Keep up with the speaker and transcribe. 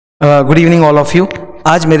Good evening all of you.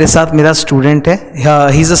 आज मेरे साथ मेरा स्टूडेंट है,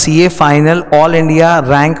 he is a CA final, all India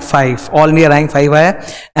rank 5, all India rank 5 आया।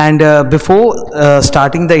 And before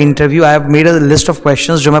starting the interview I have made a list of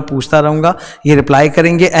questions जो मैं पूछता रहूँगा, ये रिप्लाई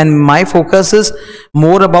करेंगे। And my focus is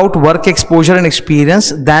more about work exposure and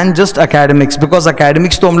experience than just academics, because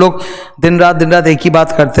academics तो हम लोग दिन रात एक ही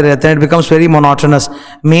बात करते रहते हैं, it becomes very monotonous.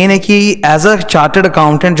 Main है कि एज अ चार्टर्ड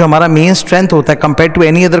अकाउंटेंट जो हमारा मेन स्ट्रेंथ होता है compare to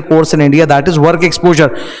any other course in India, that is work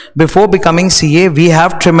exposure. Before becoming CA we have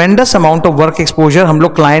ट्रेमेंडस amount of work exposure. हम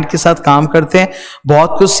लोग client के साथ काम करते हैं,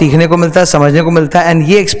 बहुत कुछ सीखने को मिलता है, समझने को मिलता है, एंड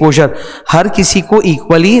ये एक्सपोजर हर किसी को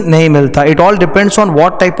इक्वली नहीं मिलता। It all depends on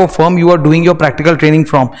what type of firm you are doing your practical training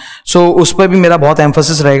from. सो उस पर भी मेरा बहुत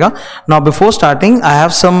एम्फोसिस रहेगा। Now before starting I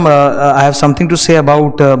have something to say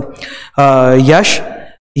about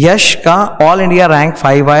यश का ऑल इंडिया रैंक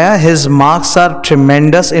 5 आया। His marks are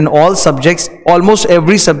tremendous in all subjects, almost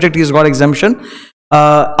every subject he has got एग्जामिशन।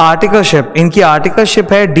 Articleship, इनकी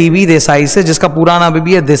articleship है डीबी देसाई से, जिसका पूरा नाम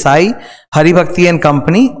भी है Desai Haribhakti and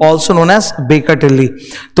company, also known as baker टिल्ली।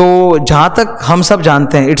 तो जहां तक हम सब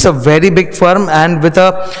जानते हैं it's a very big firm and with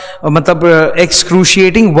a मतलब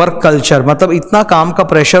एक्सक्रूशिएटिंग वर्क कल्चर। मतलब इतना काम का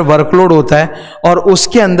प्रेशर, वर्कलोड होता है, और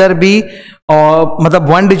उसके अंदर भी मतलब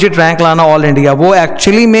 1 डिजिट रैंक लाना ऑल इंडिया, वो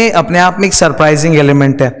एक्चुअली में अपने आप में एक सरप्राइजिंग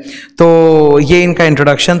एलिमेंट है। तो ये इनका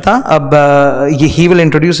इंट्रोडक्शन था। अब he will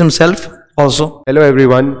introduce himself also. Hello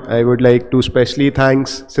everyone, I would like to specially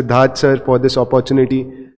thanks Siddharth sir for this opportunity,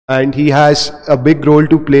 and he has a big role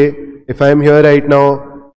to play. If I am here right now,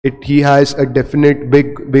 he has a definite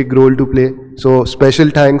big role to play, so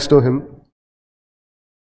special thanks to him.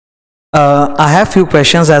 I have few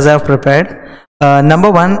questions as I have prepared.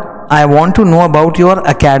 Number one, I want to know about your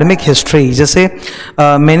academic history. जैसे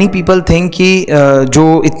many people think कि जो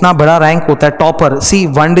इतना बड़ा rank होता है topper, सी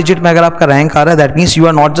 1 digit में अगर आपका रैंक आ रहा है that means you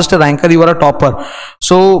are not just a ranker, you are a topper.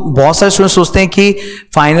 सो बहुत सारे स्टूडेंट सोचते हैं कि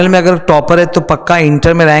फाइनल में अगर टॉपर है तो पक्का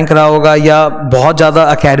इंटर में रैंक रहा होगा या बहुत ज़्यादा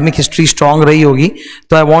अकेडमिक हिस्ट्री स्ट्रांग रही होगी।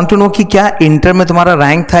 तो आई वॉन्ट टू नो कि क्या इंटर में तुम्हारा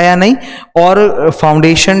रैंक था या नहीं, और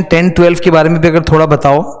फाउंडेशन 10-12 के बारे में भी अगर थोड़ा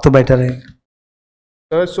बताओ तो बेटर है।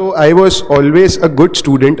 So I was always a good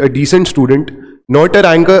student, a decent student, not a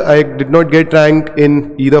ranker. I did not get rank in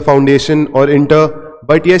either foundation or inter,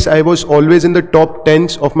 but yes, I was always in the top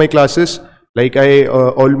 10s of my classes. Like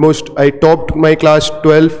I topped my class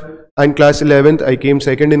 12th and class 11th. I came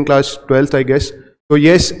second in class 12th, I guess. So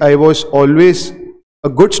yes, I was always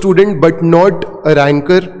a good student, but not a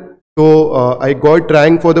ranker. So I got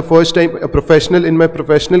rank for the first time, a professional in my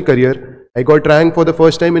professional career. I got rank for the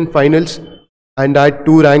first time in finals, and that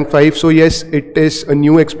too rank 5. So yes, it is a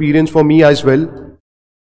new experience for me as well.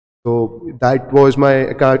 So that was my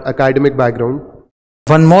academic background.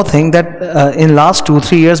 One more thing, that in last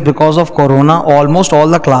 2-3 years because of corona almost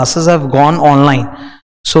all the classes have gone online.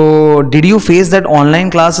 So did you face that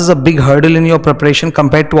online class is a big hurdle in your preparation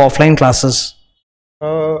compared to offline classes?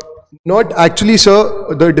 Not actually, sir.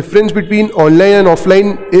 The difference between online and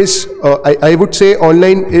offline is I would say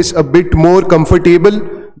online is a bit more comfortable,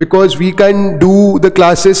 because we can do the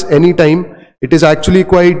classes anytime. It is actually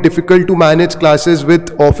quite difficult to manage classes with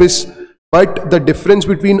office, but the difference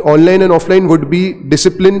between online and offline would be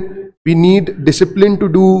discipline. We need discipline to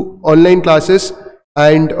do online classes,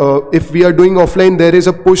 and if we are doing offline, there is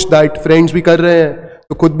a push that friends bhi kar rahe hain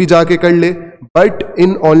to khud bhi jaake kar le. But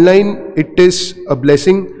in online it is a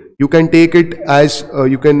blessing. You can take it as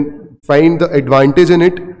you can find the advantage in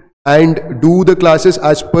it and do the classes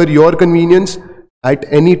as per your convenience at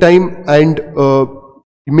any time, and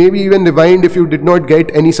maybe even rewind if you did not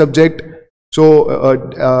get any subject. So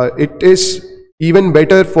it is even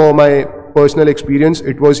better for my personal experience.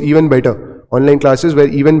 It was even better. Online classes were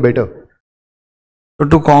even better. So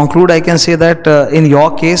to conclude, I can say that in your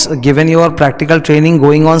case, given your practical training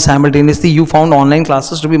going on simultaneously, you found online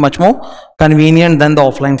classes to be much more convenient than the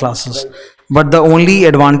offline classes. But the only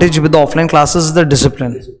advantage with the offline classes is the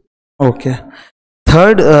discipline. Okay.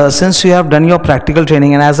 Third, since you have done your practical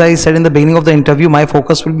training, and as I said in the beginning of the interview, my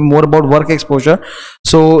focus will be more about work exposure.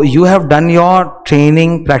 So you have done your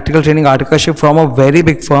training, practical training, articleship from a very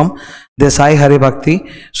big firm, Desai Haribhakti.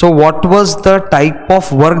 So what was the type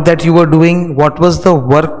of work that you were doing? What was the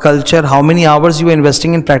work culture? How many hours you were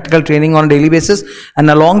investing in practical training on a daily basis?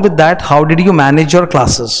 And along with that, how did you manage your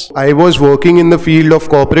classes? I was working in the field of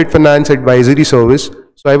corporate finance advisory service.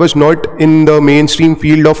 So I was not in the mainstream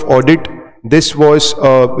field of audit. This was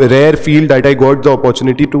a rare field that I got the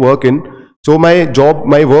opportunity to work in. So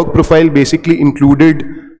my work profile basically included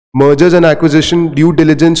mergers and acquisition, due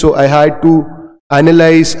diligence. So I had to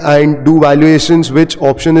analyze and do valuations, which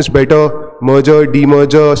option is better, merger,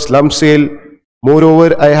 demerger, slump sale,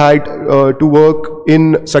 Moreover, I had to work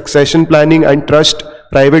in succession planning and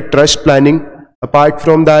private trust planning. Apart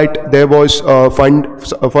from that, there was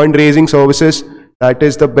fundraising services. That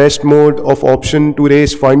is the best mode of option to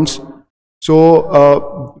raise funds.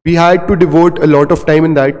 So we had to devote a lot of time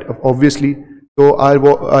in that, obviously. So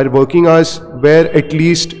our working hours were at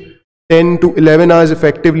least 10 to 11 hours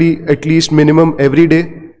effectively, at least minimum every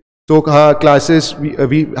day. So classes, we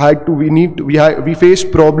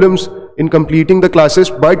faced problems in completing the classes,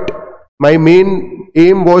 but my main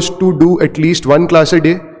aim was to do at least one class a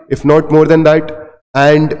day, if not more than that,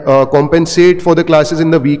 and compensate for the classes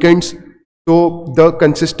in the weekends. So the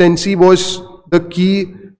consistency was the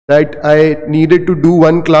key, that I needed to do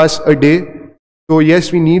one class a day. So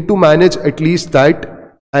yes, we need to manage at least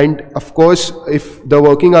that. And of course, if the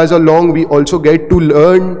working hours are long, we also get to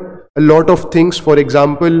learn a lot of things. For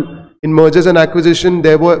example, in mergers and acquisition,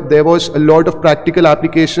 there was a lot of practical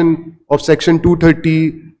application of section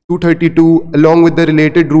 230, 232, along with the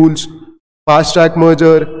related rules, fast track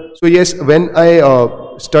merger. So yes, when I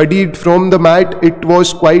studied from the mat, it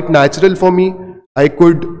was quite natural for me. I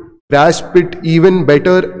could grasp it even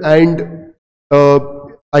better, and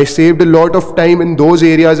I saved a lot of time in those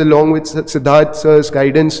areas along with Siddharth sir's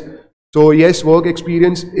guidance. So yes, work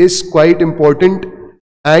experience is quite important,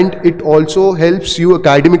 and it also helps you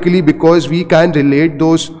academically because we can relate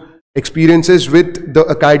those experiences with the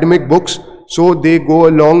academic books. So they go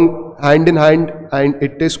along hand in hand, and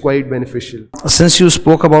it is quite beneficial. Since you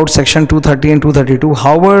spoke about section 230 and 232,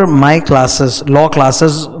 how were my classes, law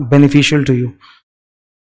classes, beneficial to you?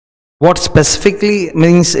 What specifically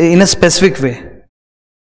means in a specific way?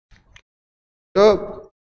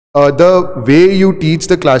 The way you teach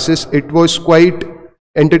the classes, it was quite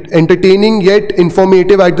entertaining yet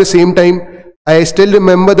informative at the same time. I still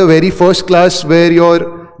remember the very first class where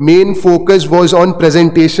your main focus was on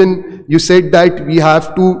presentation. You said that we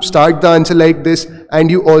have to start the answer like this, and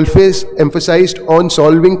you always emphasized on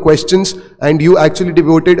solving questions, and you actually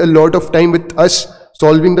devoted a lot of time with us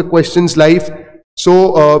solving the questions live.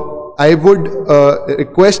 So I would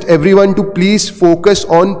request everyone to please focus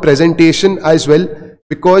on presentation as well,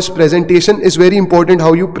 because presentation is very important,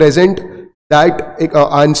 how you present that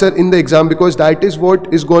answer in the exam, because that is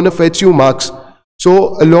what is going to fetch you marks.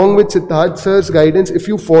 So along with Siddharth sir's guidance, if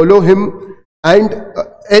you follow him, and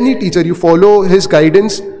any teacher, you follow his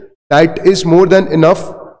guidance, that is more than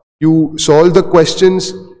enough. You solve the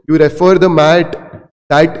questions, you refer the mat.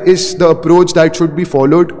 That is the approach that should be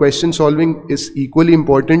followed. Question solving is equally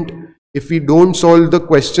important. If we don't solve the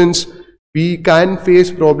questions, we can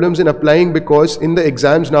face problems in applying, because in the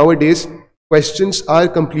exams nowadays, questions are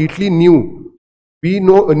completely new. We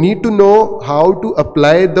need to know how to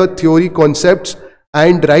apply the theory concepts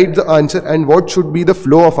and write the answer, and what should be the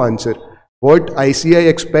flow of answer, what ICI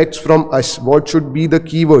expects from us, what should be the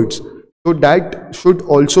keywords. So that should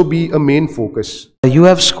also be a main focus. You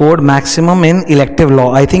have scored maximum in elective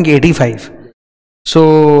law, I think 85.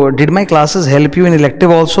 So did my classes help you in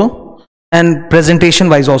elective also, and presentation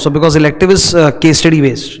wise also, because elective is case study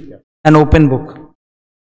based, an open book?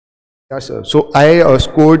 Yes, sir. So I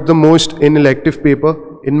scored the most in elective paper.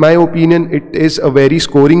 In my opinion, it is a very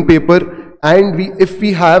scoring paper, and if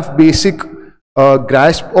we have basic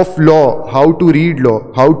grasp of law, how to read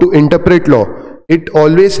law, how to interpret law, it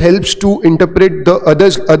always helps to interpret the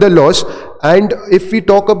other laws. And if we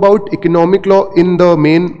talk about economic law in the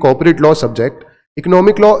main corporate law subject,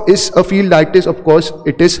 economic law is a field that is, of course,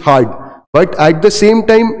 it is hard, but at the same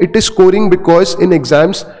time it is scoring, because in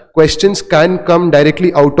exams questions can come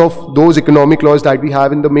directly out of those economic laws that we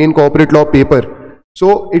have in the main corporate law paper.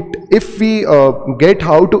 So if we get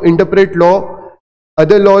how to interpret law,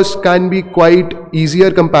 other laws can be quite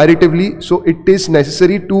easier comparatively. So it is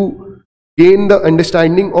necessary to gain the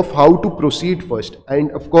understanding of how to proceed first,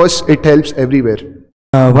 and of course it helps everywhere.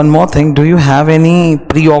 One more thing, do you have any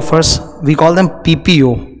pre-offers? We call them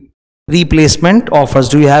PPO, pre-placement offers.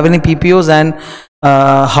 Do you have any PPOs, and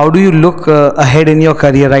how do you look ahead in your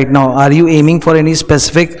career right now? Are you aiming for any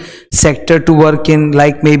specific sector to work in,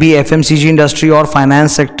 like maybe FMCG industry or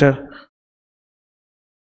finance sector?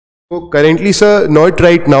 So currently, sir, not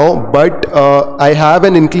right now, but I have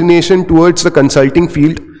an inclination towards the consulting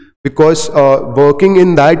field, because working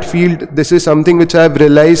in that field, this is something which I have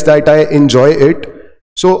realized that I enjoy it.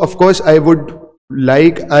 So of course I would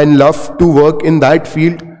like and love to work in that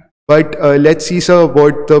field, but let's see, sir,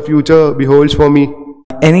 what the future beholds for me.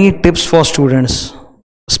 Any tips for students,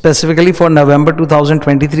 specifically for November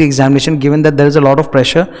 2023 examination, given that there is a lot of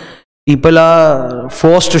pressure? People are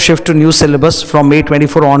forced to shift to new syllabus from May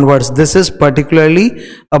 24 onwards. This is particularly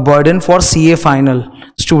a burden for CA final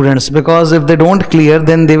students, because if they don't clear,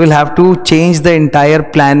 then they will have to change the entire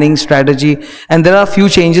planning strategy, and there are few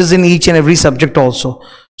changes in each and every subject also.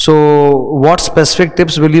 So what specific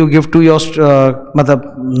tips will you give to your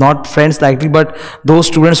not friends likely, but those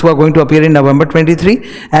students who are going to appear in November 23,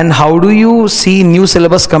 and how do you see new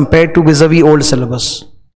syllabus compared to vis-a-vis old syllabus?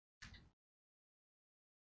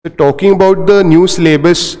 Talking about the new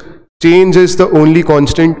syllabus, change is the only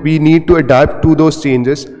constant. We need to adapt to those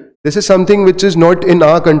changes. This is something which is not in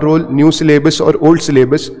our control, new syllabus or old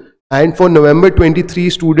syllabus. And for November 23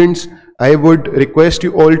 students, I would request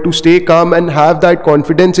you all to stay calm and have that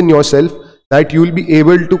confidence in yourself that you will be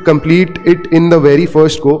able to complete it in the very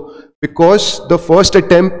first go, because the first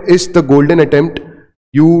attempt is the golden attempt.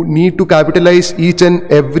 You need to capitalize each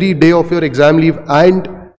and every day of your exam leave and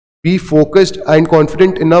be focused and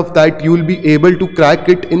confident enough that you will be able to crack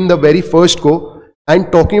it in the very first go.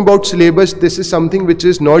 And talking about syllabus, this is something which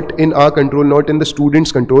is not in our control, not in the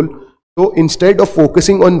students' control. So instead of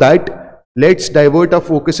focusing on that, let's divert our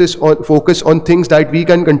focus on things that we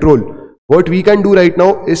can control. What we can do right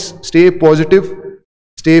now is stay positive,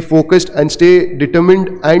 stay focused and stay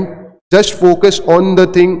determined, and just focus on the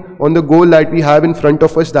thing, on the goal that we have in front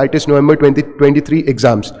of us, that is November 2023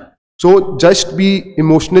 exams. So just be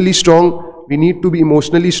emotionally strong. We need to be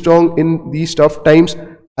emotionally strong in these tough times.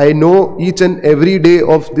 I know each and every day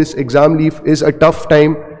of this exam leave is a tough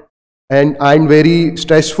time and very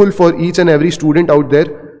stressful for each and every student out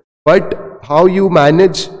there. But how you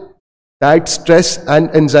manage that stress and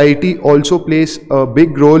anxiety also plays a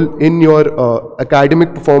big role in your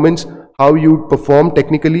academic performance, how you perform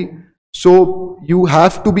technically. So you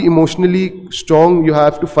have to be emotionally strong. You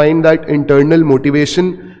have to find that internal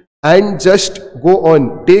motivation and just go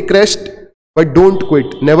on. Take rest, but don't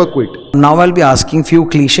quit. Never quit. Now I'll be asking few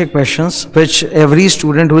cliche questions which every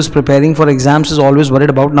student who is preparing for exams is always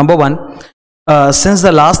worried about. Number one, since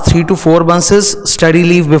the last 3 to 4 months is study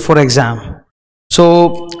leave before exam.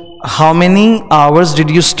 So how many hours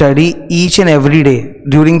did you study each and every day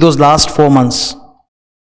during those last 4 months?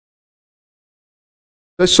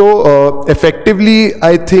 So effectively,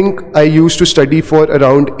 I think I used to study for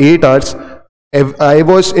around 8 hours. I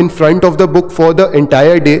was in front of the book for the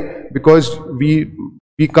entire day, because we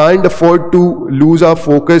can't afford to lose our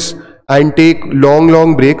focus and take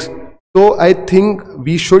long breaks. So I think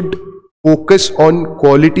we should focus on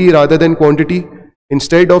quality rather than quantity.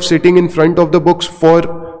 Instead of sitting in front of the books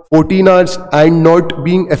for 14 hours and not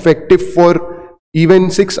being effective for even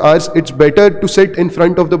 6 hours, it's better to sit in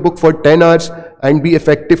front of the book for 10 hours and be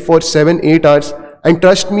effective for 7-8 hours. And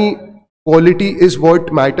trust me, quality is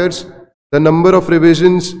what matters. The number of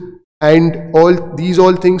revisions and all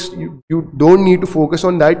things, you don't need to focus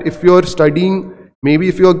on that. If you're studying, maybe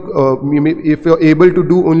if you're able to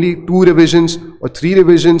do only 2 revisions or 3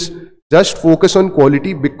 revisions, just focus on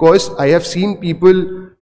quality, because I have seen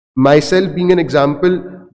people, myself being an example,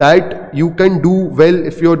 that you can do well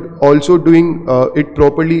if you're also doing it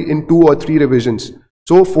properly in 2 or 3 revisions.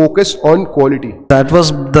 So focus on quality. That was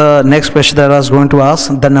the next question that I was going to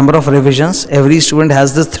ask. The number of revisions. Every student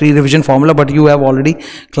has this 3 revision formula, but you have already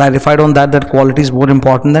clarified on that quality is more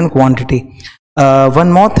important than quantity.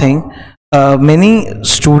 One more thing. Many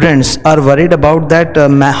students are worried about that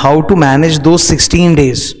how to manage those 16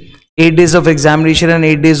 days. 8 days of examination and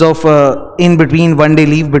 8 days of in between, 1 day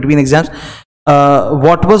leave between exams.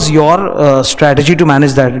 What was your strategy to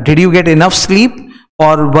manage that? Did you get enough sleep,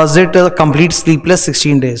 or was it a complete sleepless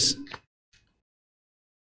 16 days?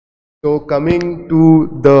 So coming to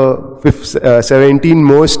the 17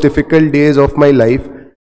 most difficult days of my life,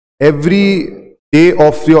 every day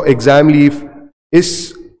of your exam leave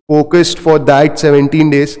is focused for that 17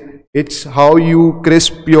 days. It's how you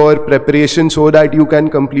crisp your preparation so that you can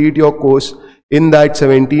complete your course in that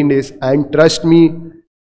 17 days. And trust me,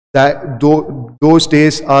 that those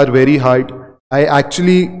days are very hard.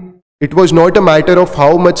 It was not a matter of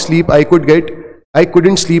how much sleep I could get. I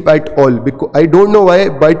couldn't sleep at all, because I don't know why,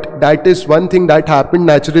 but that is one thing that happened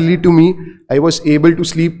naturally to me. I was able to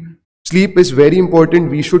sleep. Sleep is very important.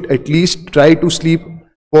 We should at least try to sleep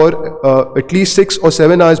for at least 6 or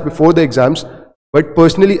 7 hours before the exams. But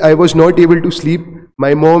personally, I was not able to sleep.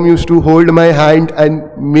 My mom used to hold my hand and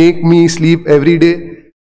make me sleep every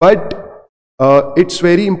day. But it's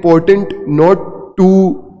very important not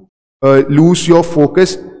to lose your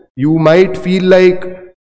focus. You might feel like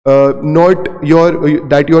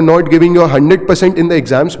that you're not giving your 100% in the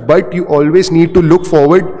exams, but you always need to look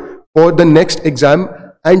forward for the next exam.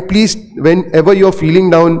 And please, whenever you're feeling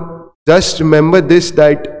down, just remember this,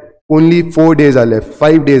 that only 4 days are left,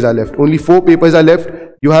 5 days are left, only 4 papers are left.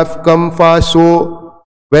 You have come far, so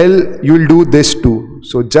well, you'll do this too.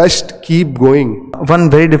 So just keep going. One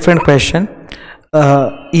very different question.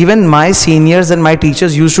 Even my seniors and my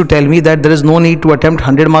teachers used to tell me that there is no need to attempt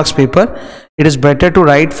 100 marks paper. It is better to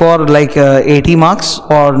write for like 80 marks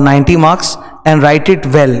or 90 marks and write it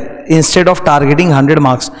well instead of targeting 100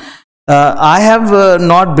 marks. I have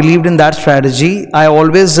not believed in that strategy. I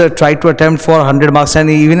always try to attempt for 100 marks, and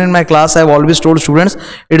even in my class I have always told students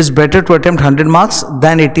it is better to attempt 100 marks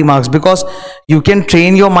than 80 marks, because you can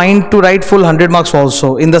train your mind to write full 100 marks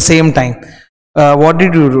also in the same time. What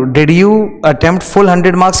did you do? Did you attempt full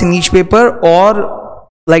 100 marks in each paper, or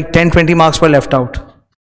like 10-20 marks were left out?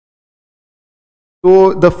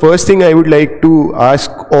 So the first thing I would like to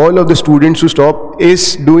ask all of the students to stop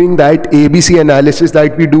is doing that ABC analysis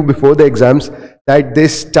that we do before the exams, that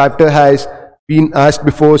this chapter has been asked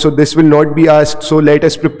before, so this will not be asked, so let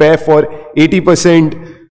us prepare for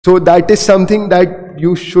 80%. So that is something that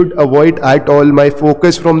you should avoid at all. My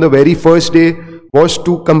focus from the very first day was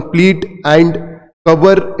to complete and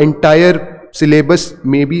cover entire syllabus,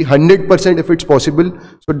 maybe 100% if it's possible.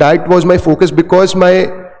 So that was my focus, because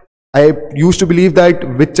I used to believe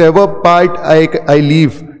that whichever part I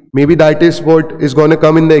leave, maybe that is what is going to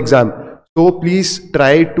come in the exam. So please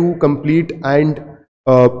try to complete and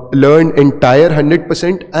learn entire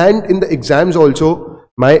 100%. And in the exams also,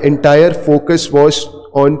 my entire focus was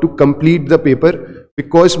on to complete the paper,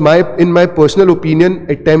 because in my personal opinion,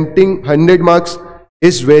 attempting 100 marks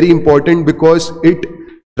is very important, because it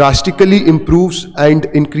drastically improves and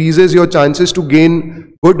increases your chances to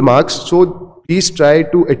gain good marks. So please try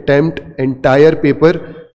to attempt entire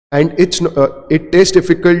paper, and it is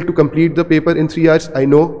difficult to complete the paper in 3 hours. I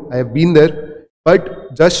know, I have been there,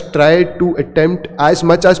 but just try to attempt as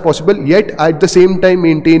much as possible, yet at the same time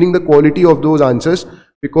maintaining the quality of those answers,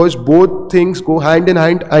 because both things go hand in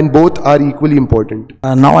hand and both are equally important.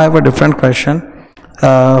 Now I have a different question.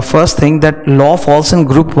 First thing, that law falls in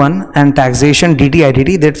group 1 and taxation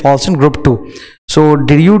DTIDT that falls in group 2. So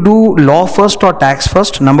did you do law first or tax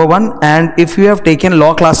first, number 1? And if you have taken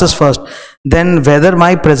law classes first, then whether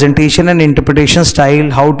my presentation and interpretation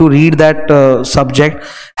style, how to read that subject,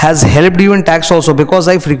 has helped you in tax also, because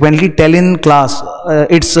I frequently tell in class,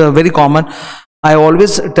 it's very common. I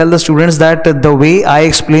always tell the students that the way I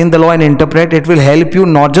explain the law and interpret it will help you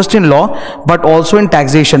not just in law but also in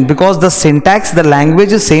taxation, because the syntax, the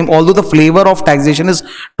language is same, although the flavor of taxation is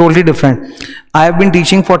totally different. I have been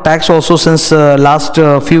teaching for tax also since last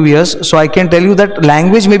few years, so I can tell you that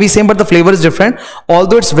language may be same but the flavor is different,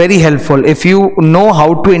 although it's very helpful. If you know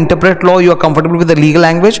how to interpret law, you are comfortable with the legal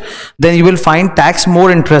language, then you will find tax more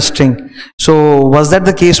interesting. So was that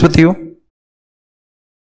the case with you?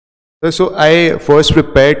 So I first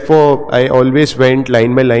prepared I always went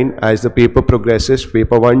line by line as the paper progresses,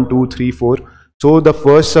 paper 1, 2, 3, 4. So the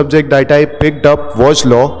first subject that I picked up was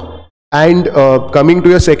law. And coming to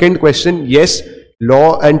your second question, yes,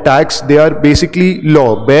 law and tax, they are basically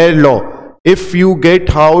law, bare law. If you get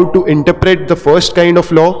how to interpret the first kind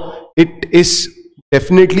of law, it is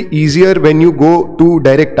definitely easier when you go to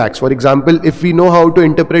direct tax. For example, if we know how to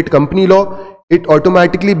interpret company law, it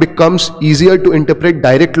automatically becomes easier to interpret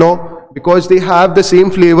direct law, because they have the same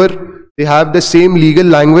flavor, they have the same legal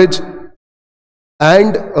language,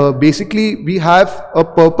 and basically we have a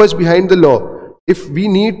purpose behind the law. If we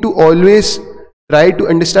need to always try to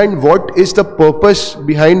understand what is the purpose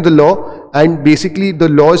behind the law, and basically the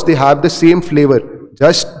laws, they have the same flavor,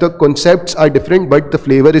 just the concepts are different but the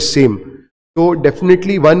flavor is same. So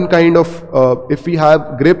definitely one kind of, if we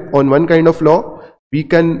have grip on one kind of law,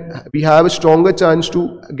 we have a stronger chance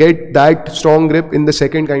to get that strong grip in the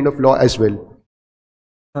second kind of law as well.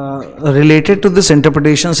 Related to this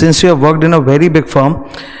interpretation, since you have worked in a very big firm,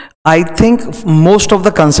 I think most of the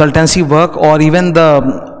consultancy work or even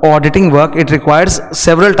the auditing work, it requires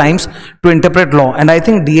several times to interpret law, and I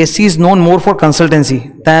think DSC is known more for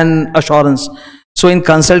consultancy than assurance. So in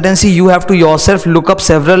consultancy, you have to yourself look up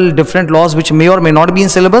several different laws which may or may not be in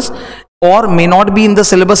syllabus, or may not be in the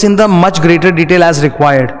syllabus in the much greater detail as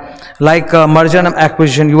required. Like merger and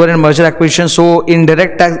acquisition, you are in merger acquisition, so in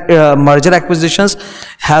direct tax, merger acquisitions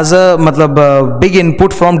has a big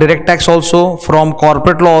input from direct tax also, from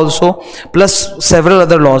corporate law also, plus several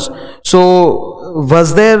other laws. So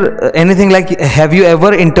was there anything like, have you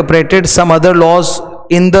ever interpreted some other laws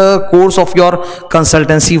in the course of your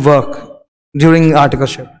consultancy work during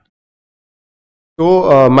articleship?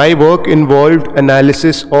 So my work involved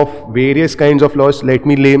analysis of various kinds of laws. Let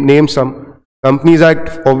me name some. Companies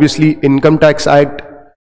Act, obviously Income Tax Act,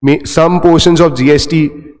 some portions of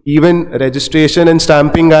GST, even Registration and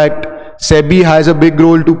Stamping Act, SEBI has a big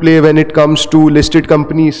role to play when it comes to listed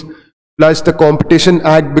companies. Plus the Competition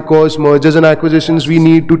Act, because mergers and acquisitions, we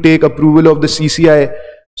need to take approval of the CCI.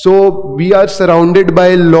 So we are surrounded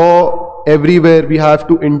by law everywhere. We have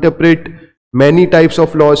to interpret many types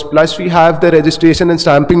of laws. Plus we have the registration and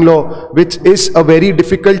stamping law, which is a very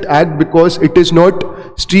difficult act because it is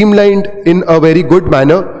not streamlined in a very good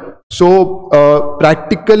manner. So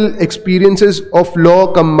practical experiences of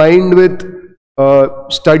law combined with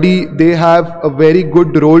study, they have a very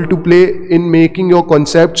good role to play in making your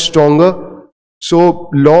concept stronger. So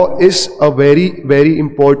law is a very, very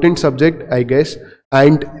important subject, I guess,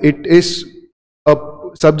 and it is a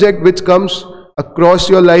subject which comes across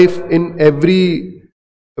your life in every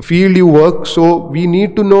field you work. So we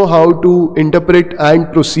need to know how to interpret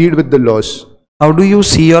and proceed with the laws. How do you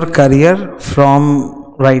see your career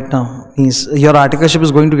from right now? Means your articleship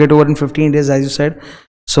is going to get over in 15 days, as you said.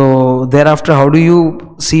 So thereafter, how do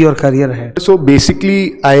you see your career ahead? So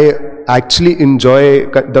basically, I actually enjoy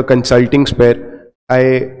the consulting sphere.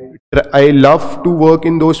 I love to work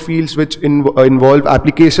in those fields which involve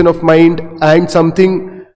application of mind and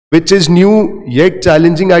something which is new yet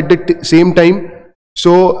challenging at the same time.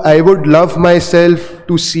 So I would love myself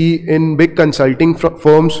to see in big consulting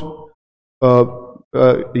firms going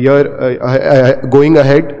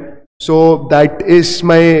ahead. So that is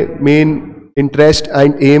my main interest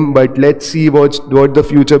and aim, but let's see what the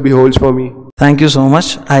future beholds for me. Thank you so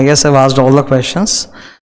much. I guess I've asked all the questions.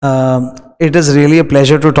 It is really a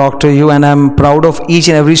pleasure to talk to you, and I'm proud of each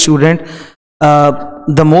and every student.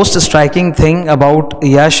 The most striking thing about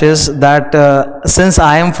Yash is that since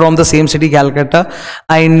I am from the same city, Calcutta,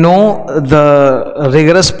 I know the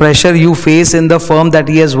rigorous pressure you face in the firm that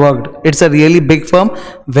he has worked. It's a really big firm,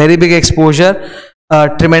 very big exposure.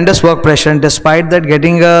 Tremendous work pressure, and despite that,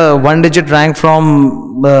 getting a one-digit rank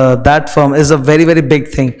from that firm is a very, very big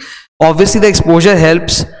thing. Obviously the exposure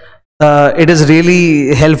helps. It is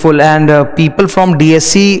really helpful, and people from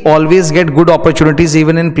DSC always get good opportunities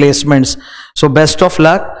even in placements. So best of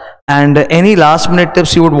luck, and any last minute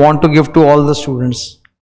tips you would want to give to all the students?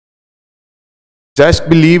 Just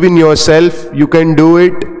believe in yourself. You can do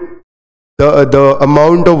it. The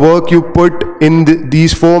amount of work you put in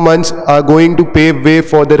these 4 months are going to pave way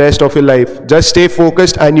for the rest of your life. Just stay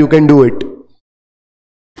focused and you can do it.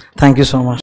 Thank you so much.